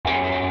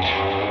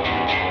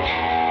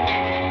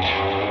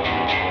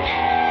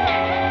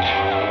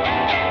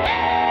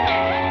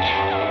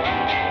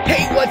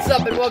What's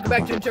up, and welcome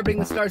back to Interpreting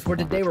the Stars, where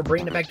today we're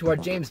bringing it back to our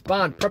James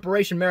Bond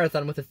preparation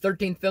marathon with the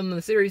 13th film in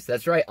the series.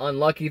 That's right,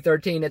 unlucky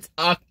 13, it's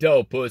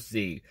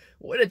Octopussy.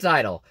 What a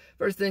title.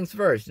 First things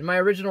first, in my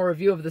original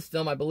review of this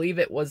film, I believe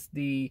it was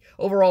the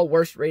overall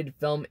worst rated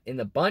film in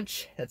the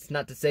bunch. That's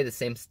not to say the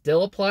same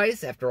still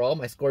applies. After all,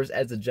 my scores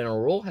as a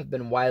general rule have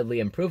been wildly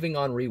improving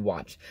on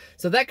rewatch.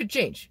 So that could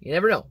change, you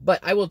never know. But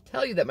I will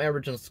tell you that my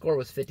original score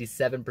was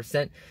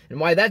 57%, and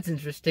why that's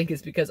interesting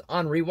is because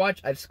on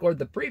rewatch, I've scored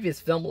the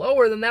previous film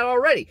lower than that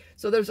already.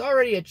 So there's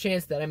already a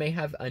chance that I may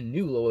have a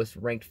new lowest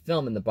ranked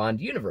film in the Bond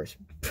universe.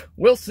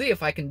 We'll see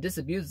if I can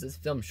disabuse this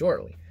film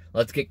shortly.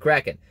 Let's get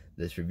cracking.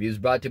 This review is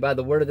brought to you by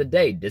the word of the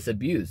day,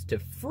 disabuse, to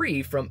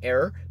free from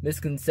error,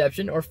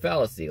 misconception, or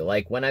fallacy,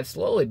 like when I've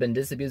slowly been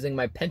disabusing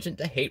my penchant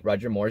to hate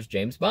Roger Moore's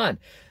James Bond.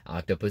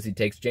 Octopussy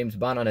takes James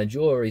Bond on a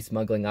jewelry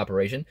smuggling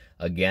operation,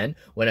 again,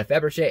 when a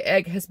Fabergé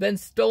egg has been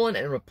stolen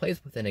and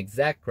replaced with an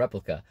exact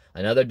replica.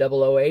 Another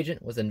 00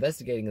 agent was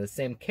investigating the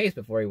same case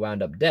before he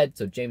wound up dead,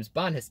 so James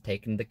Bond has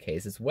taken the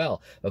case as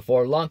well.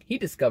 Before long, he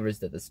discovers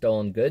that the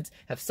stolen goods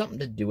have something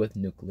to do with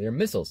nuclear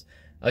missiles.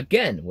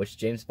 Again, which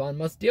James Bond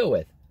must deal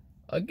with.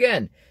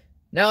 Again.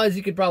 Now, as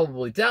you could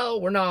probably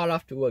tell, we're not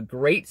off to a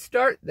great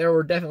start. There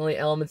were definitely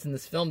elements in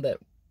this film that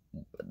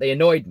they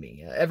annoyed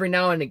me. Every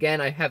now and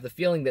again, I have the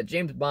feeling that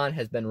James Bond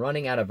has been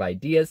running out of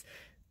ideas.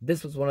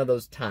 This was one of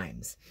those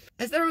times.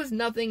 As there was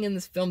nothing in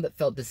this film that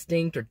felt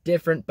distinct or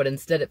different, but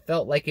instead it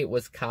felt like it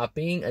was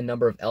copying a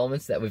number of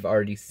elements that we've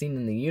already seen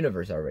in the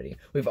universe already.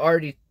 We've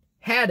already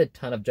had a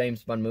ton of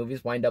James Bond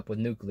movies wind up with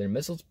nuclear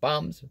missiles,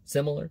 bombs,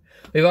 similar.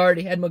 We've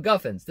already had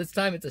MacGuffins. This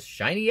time it's a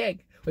shiny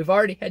egg. We've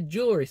already had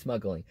jewelry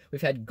smuggling.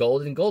 We've had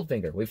gold and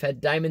Goldfinger. We've had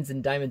diamonds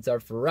and diamonds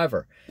are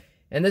forever.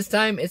 And this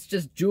time it's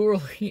just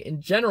jewelry in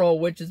general,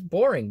 which is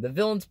boring. The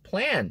villain's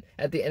plan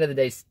at the end of the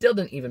day still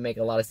didn't even make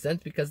a lot of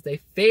sense because they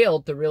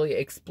failed to really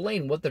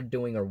explain what they're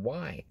doing or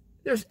why.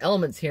 There's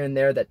elements here and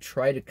there that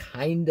try to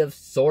kind of,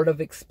 sort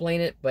of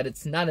explain it, but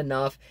it's not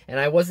enough, and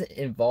I wasn't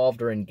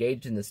involved or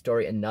engaged in the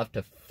story enough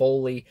to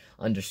fully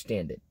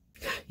understand it.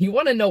 You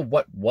want to know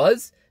what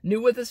was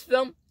new with this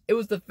film? It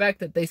was the fact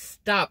that they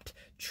stopped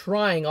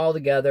trying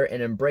altogether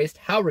and embraced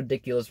how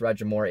ridiculous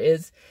Roger Moore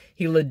is.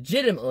 He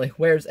legitimately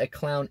wears a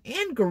clown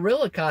and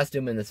gorilla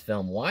costume in this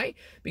film. Why?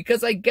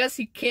 Because I guess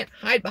he can't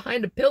hide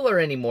behind a pillar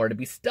anymore to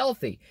be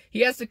stealthy. He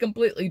has to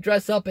completely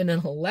dress up in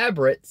an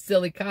elaborate,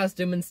 silly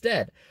costume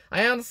instead.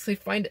 I honestly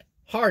find it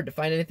hard to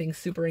find anything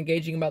super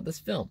engaging about this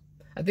film.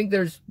 I think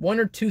there's one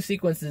or two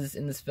sequences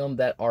in this film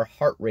that are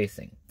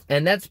heart-racing.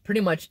 And that's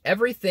pretty much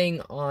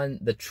everything on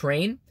the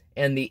train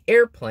and the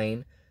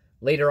airplane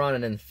later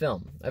on in the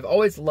film. I've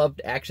always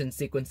loved action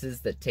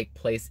sequences that take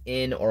place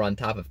in or on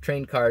top of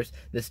train cars.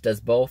 This does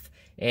both.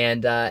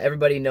 And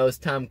everybody knows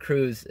Tom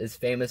Cruise is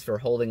famous for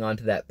holding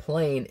onto that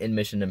plane in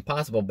Mission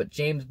Impossible, but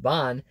James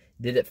Bond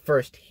did it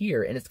first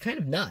here, and it's kind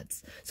of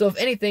nuts. So if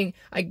anything,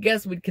 I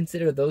guess we'd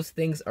consider those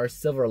things are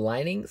silver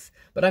linings,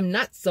 but I'm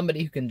not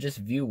somebody who can just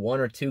view one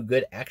or two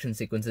good action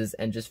sequences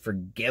and just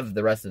forgive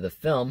the rest of the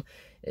film.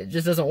 It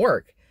just doesn't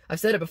work. I've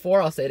said it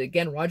before, I'll say it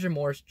again, Roger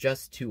Moore's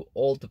just too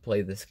old to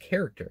play this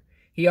character.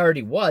 He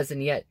already was,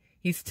 and yet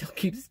he still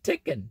keeps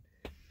ticking.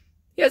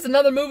 He has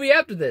another movie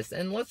after this,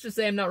 and let's just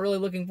say I'm not really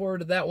looking forward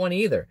to that one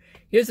either.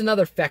 Here's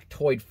another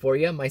factoid for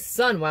you. My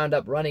son wound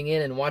up running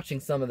in and watching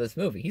some of this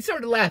movie. He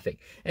started laughing,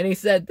 and he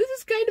said, "This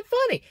is kind of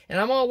funny." And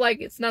I'm all like,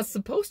 it's not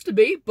supposed to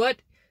be, but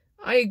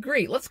I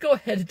agree. Let's go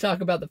ahead and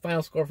talk about the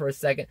final score for a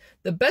second.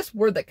 The best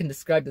word that can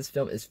describe this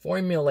film is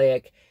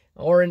formulaic,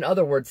 or in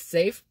other words,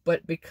 safe,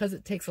 but because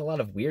it takes a lot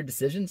of weird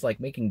decisions, like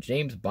making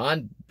James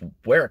Bond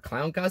wear a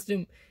clown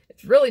costume,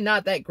 it's really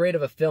not that great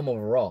of a film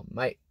overall.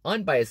 My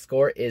unbiased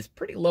score is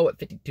pretty low at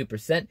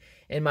 52%,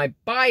 and my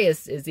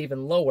bias is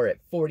even lower at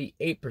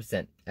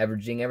 48%.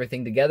 Averaging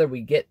everything together,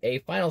 we get a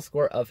final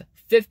score of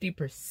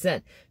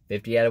 50%.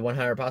 50 out of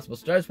 100 possible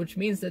stars, which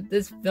means that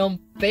this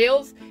film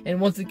fails, and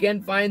once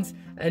again finds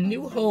a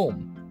new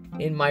home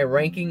in my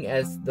ranking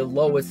as the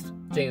lowest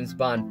James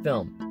Bond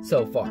film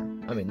so far.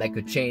 I mean, that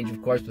could change,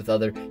 of course, with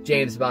other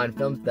James Bond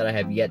films that I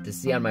have yet to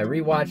see on my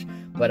rewatch,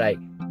 but I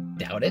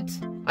doubt it.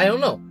 I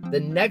don't know. The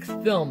next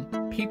film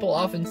people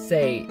often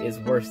say is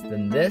worse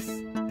than this,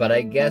 but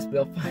I guess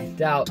we'll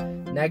find out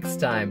next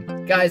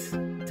time. Guys,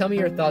 tell me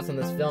your thoughts on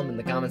this film in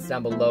the comments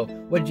down below.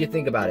 What did you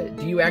think about it?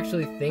 Do you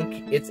actually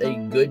think it's a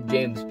good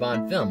James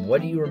Bond film?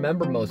 What do you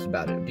remember most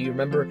about it? Do you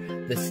remember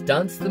the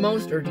stunts the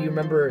most, or do you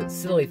remember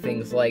silly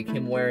things like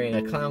him wearing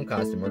a clown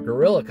costume or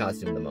gorilla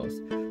costume the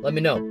most? Let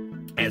me know.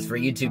 As for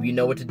YouTube, you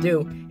know what to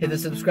do. Hit the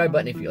subscribe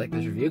button if you like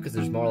this review, because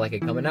there's more like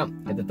it coming out.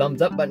 Hit the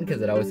thumbs up button,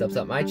 because it always helps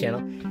out my channel.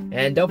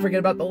 And don't forget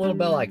about the little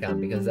bell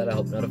icon, because that'll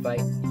help notify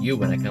you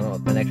when I come out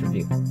with my next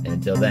review. And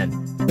until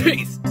then,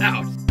 peace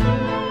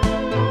out!